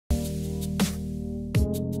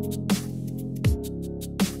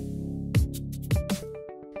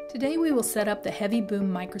Today we will set up the heavy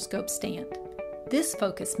boom microscope stand. This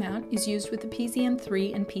focus mount is used with the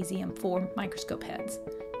PZM3 and PZM4 microscope heads.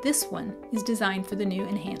 This one is designed for the new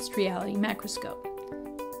enhanced reality macroscope.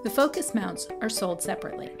 The focus mounts are sold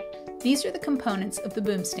separately. These are the components of the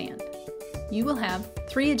boom stand. You will have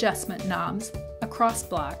 3 adjustment knobs, a cross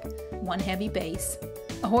block, 1 heavy base,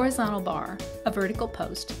 a horizontal bar, a vertical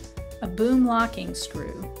post, a boom locking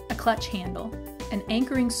screw, a clutch handle, an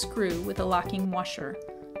anchoring screw with a locking washer,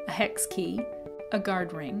 a hex key, a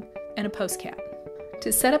guard ring, and a post cap.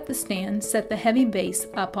 To set up the stand, set the heavy base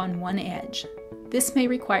up on one edge. This may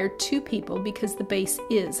require 2 people because the base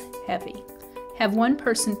is heavy. Have one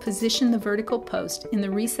person position the vertical post in the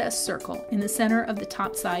recessed circle in the center of the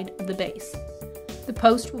top side of the base. The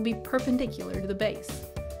post will be perpendicular to the base.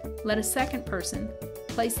 Let a second person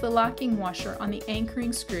place the locking washer on the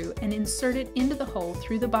anchoring screw and insert it into the hole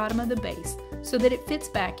through the bottom of the base so that it fits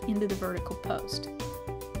back into the vertical post.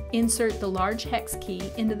 Insert the large hex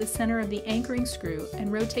key into the center of the anchoring screw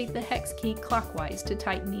and rotate the hex key clockwise to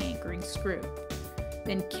tighten the anchoring screw.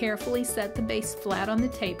 Then carefully set the base flat on the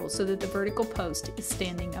table so that the vertical post is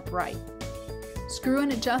standing upright. Screw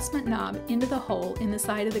an adjustment knob into the hole in the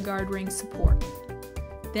side of the guard ring support.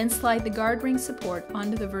 Then slide the guard ring support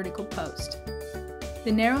onto the vertical post.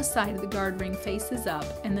 The narrow side of the guard ring faces up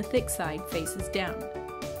and the thick side faces down.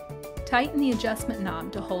 Tighten the adjustment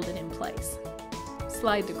knob to hold it in place.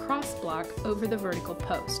 Slide the cross block over the vertical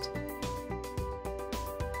post.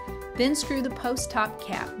 Then screw the post top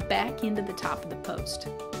cap back into the top of the post.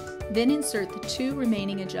 Then insert the 2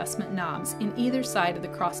 remaining adjustment knobs in either side of the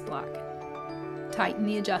cross block. Tighten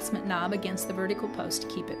the adjustment knob against the vertical post to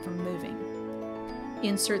keep it from moving.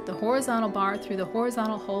 Insert the horizontal bar through the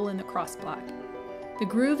horizontal hole in the cross block. The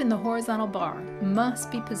groove in the horizontal bar must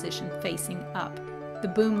be positioned facing up. The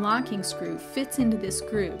boom locking screw fits into this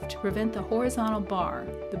groove to prevent the horizontal bar,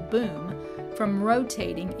 the boom, from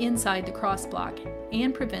rotating inside the cross block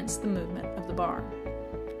and prevents the movement of the bar.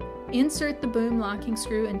 Insert the boom locking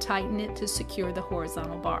screw and tighten it to secure the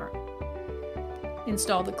horizontal bar.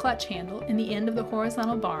 Install the clutch handle in the end of the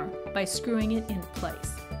horizontal bar by screwing it into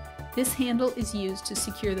place. This handle is used to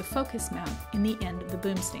secure the focus mount in the end of the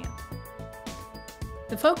boom stand.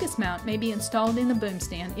 The focus mount may be installed in the boom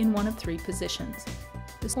stand in one of 3 positions.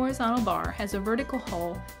 The horizontal bar has a vertical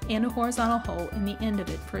hole and a horizontal hole in the end of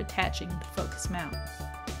it for attaching the focus mount.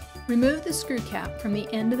 Remove the screw cap from the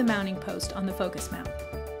end of the mounting post on the focus mount.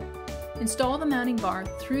 Install the mounting bar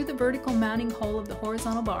through the vertical mounting hole of the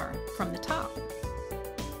horizontal bar from the top.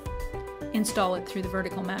 Install it through the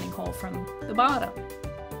vertical mounting hole from the bottom.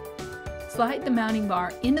 Slide the mounting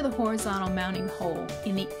bar into the horizontal mounting hole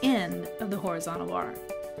in the end of the horizontal bar.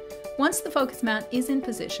 Once the focus mount is in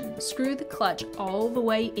position, screw the clutch all the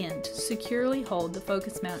way in to securely hold the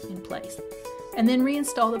focus mount in place, and then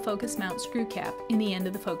reinstall the focus mount screw cap in the end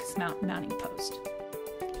of the focus mount mounting post.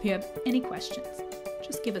 If you have any questions,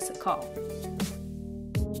 just give us a call.